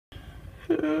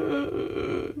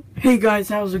Hey guys,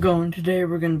 how's it going? Today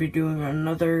we're going to be doing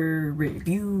another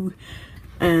review,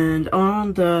 and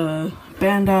on the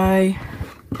Bandai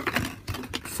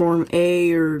Form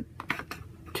A or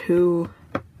 2,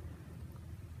 I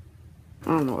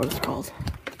don't know what it's called.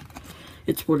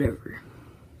 It's whatever.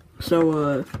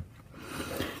 So,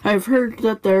 I've heard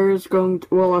that there's going to,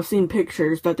 well, I've seen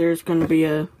pictures that there's going to be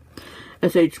a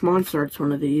SH Monster Arts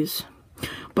one of these.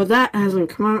 But that hasn't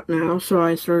come out now, so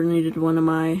I sort of needed one of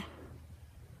my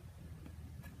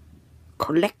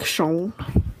collection.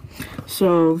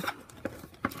 So,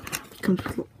 he comes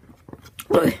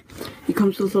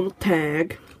with a little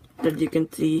tag that you can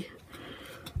see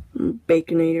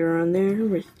Baconator on there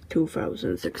with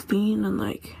 2016 and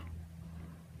like,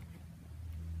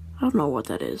 I don't know what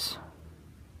that is.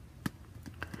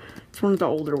 It's one of the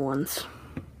older ones.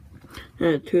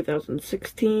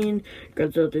 2016,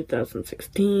 Godzilla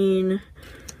 2016,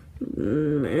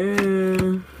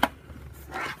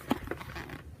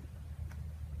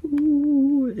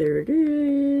 ooh, there it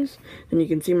is, and you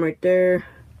can see them right there.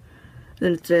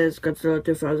 Then it says Godzilla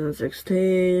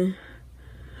 2016,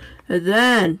 and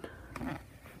then,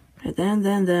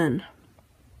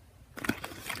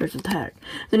 there's a tag.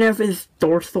 Then you have his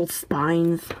dorsal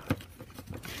spines.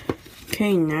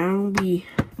 Okay, now we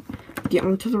get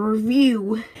on to the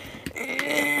review.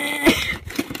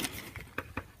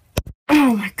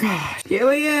 Oh my gosh,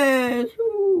 here he is!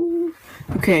 Ooh.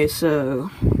 Okay,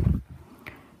 so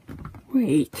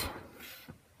wait.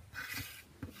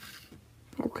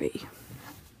 Okay.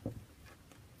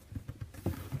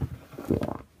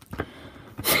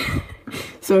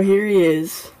 So here he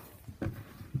is.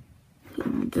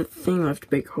 The thing left a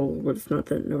big hole, but it's not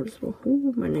that noticeable.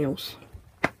 Ooh, my nails.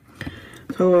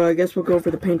 So I guess we'll go for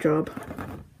the paint job.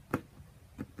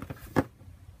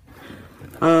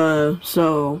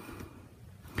 So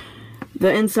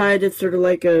the inside it's sort of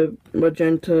like a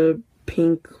magenta,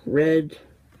 pink, red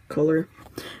color.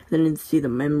 Then you see the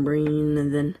membrane,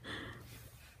 and then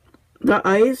the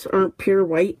eyes aren't pure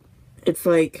white. It's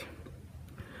like,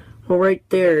 well, right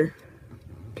there,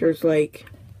 there's like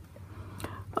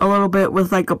a little bit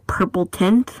with like a purple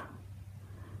tint,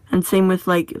 and same with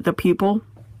like the pupil.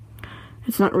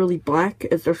 It's not really black,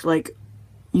 it's just like,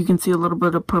 you can see a little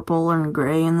bit of purple and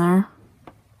gray in there.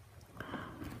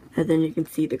 And then you can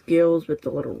see the gills with the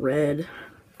little red.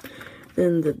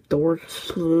 Then the dorsal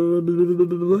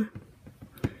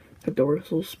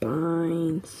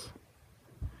spines.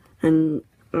 And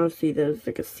honestly, there's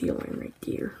like a sea line right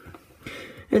there.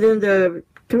 And then the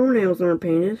toenails aren't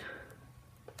painted.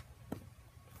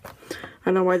 I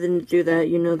don't know why they didn't do that.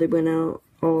 You know, they went all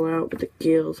out with the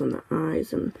gills and the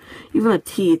eyes and even the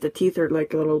teeth. The teeth are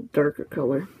like a little darker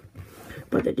color.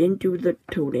 But they didn't do the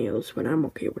toenails, but I'm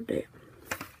okay with that.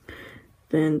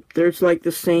 Then there's like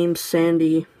the same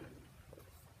sandy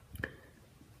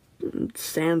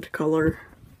sand color.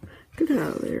 Get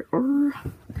out of there.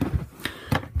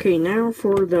 Okay, now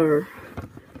for the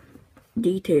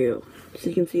detail. So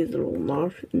you can see his little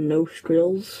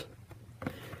nostrils.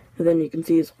 And then you can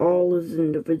see all his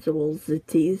individual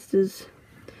teeth.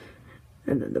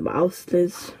 And then the mouth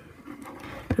is.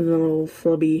 And the little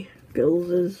flubby gills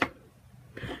is.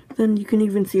 Then you can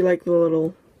even see like the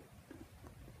little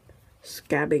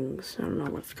scabbings. I don't know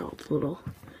what it's called. Little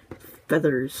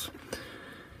feathers.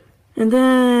 And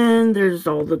then there's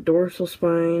all the dorsal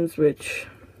spines, which,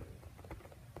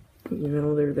 you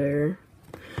know, they're there.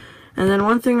 And then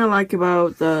one thing I like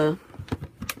about the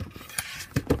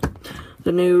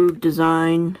new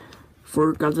design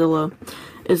for Godzilla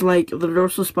is like the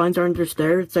dorsal spines aren't just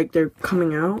there, it's like they're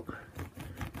coming out.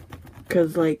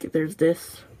 Because like there's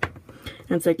this,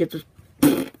 and it's like it's just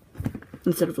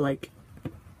instead of like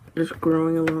just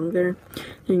growing along there.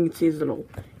 And you can see his little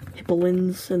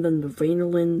hippolins and then the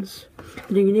venolins.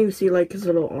 And you can even see like his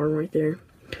little arm right there.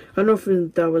 I don't know if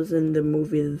that was in the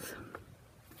movies,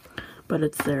 but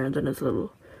it's there. And then his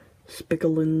little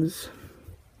spiculins.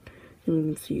 And you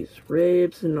can see his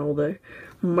ribs and all the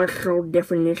muscle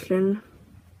definition.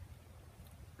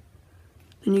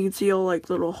 And you can see all like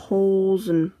little holes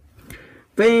and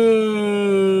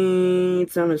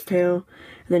veins on his tail.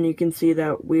 And then you can see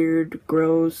that weird,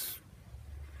 gross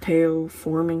tail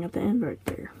forming at the end right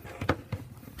there.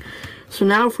 So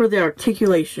now for the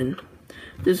articulation.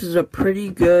 This is a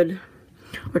pretty good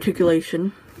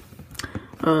articulation.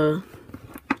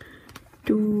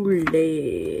 Two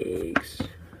legs.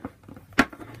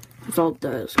 That's all it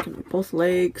does. Both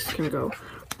legs can go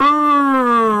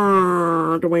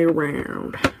the way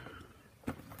around.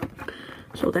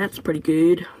 So that's pretty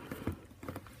good.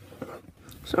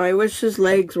 So I wish his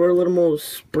legs were a little more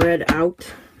spread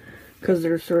out, because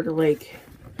they're sort of like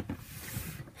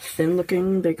thin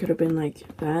looking, they could have been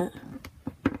like that.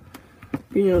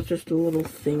 You know, it's just a little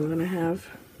thing that I have.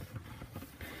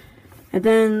 And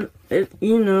then,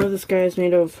 you know, this guy is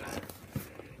made of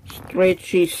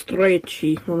stretchy,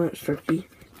 well not stretchy,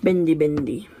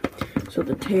 bendy. So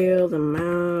the tail, the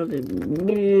mouth,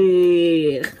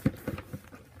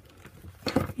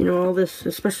 you know, all this,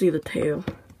 especially the tail.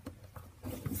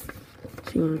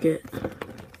 So you can get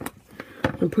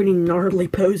some pretty gnarly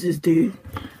poses, dude.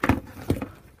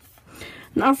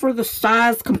 Now for the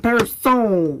size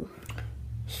comparison.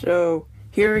 So,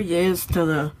 here he is to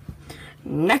the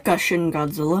NECA Shin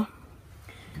Godzilla.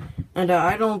 And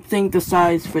I don't think the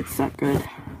size fits that good.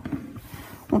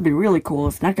 It would be really cool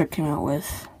if NECA came out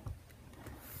with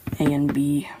A and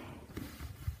B.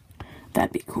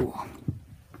 That'd be cool.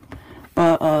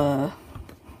 But,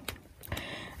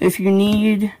 if you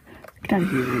need... Get out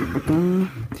of here,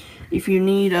 if you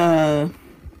need, a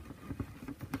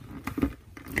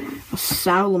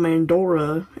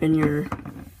Salamandora in your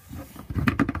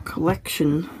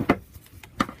collection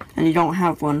and you don't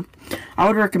have one, I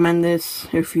would recommend this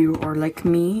if you are like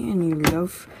me and you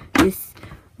love this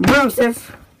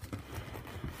stuff.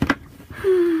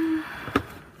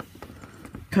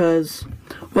 Cause,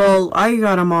 well, I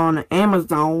got them on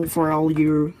Amazon for all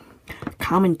you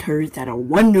commenters that are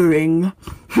wondering.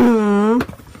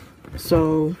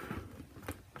 So,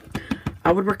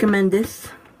 I would recommend this.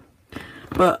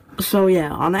 But, so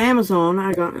yeah, on Amazon,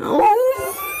 I got...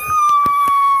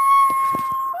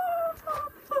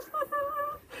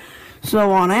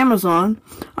 So, on Amazon,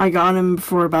 I got him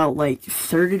for about, like,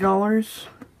 $30.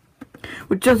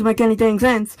 Which doesn't make any dang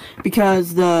sense,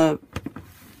 because the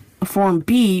Form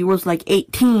B was, like,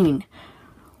 $18.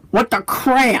 What the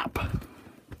crap?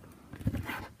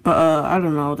 But, I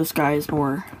don't know, this guy is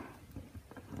more...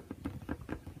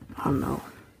 I don't know.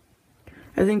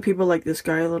 I think people like this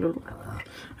guy a little...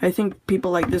 I think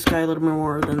people like this guy a little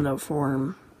more than the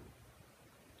Form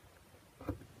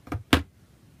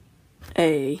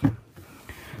A.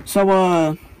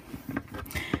 So,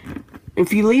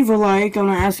 if you leave a like, I'm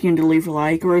not asking you to leave a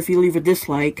like, or if you leave a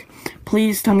dislike,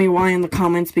 please tell me why in the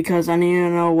comments, because I need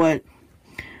to know what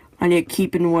I need to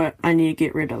keep and what I need to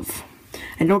get rid of.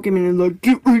 And don't give me like,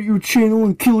 get rid of your channel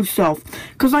and kill yourself,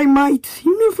 because I might.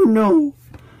 You never know.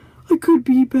 I could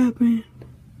be Batman.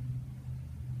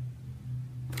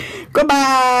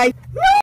 Goodbye!